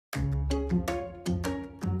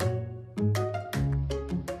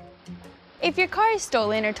If your car is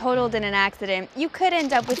stolen or totaled in an accident, you could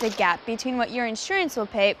end up with a gap between what your insurance will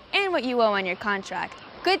pay and what you owe on your contract.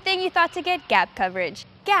 Good thing you thought to get GAP coverage.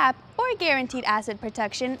 GAP, or Guaranteed Asset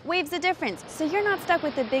Protection, waives the difference, so you're not stuck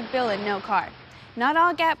with a big bill and no car. Not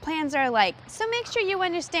all GAP plans are alike, so make sure you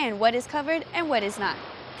understand what is covered and what is not.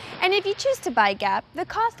 And if you choose to buy GAP, the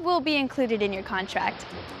cost will be included in your contract.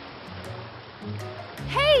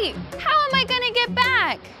 Hey, how am I gonna get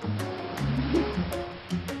back?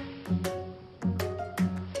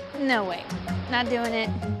 No way, not doing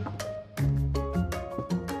it.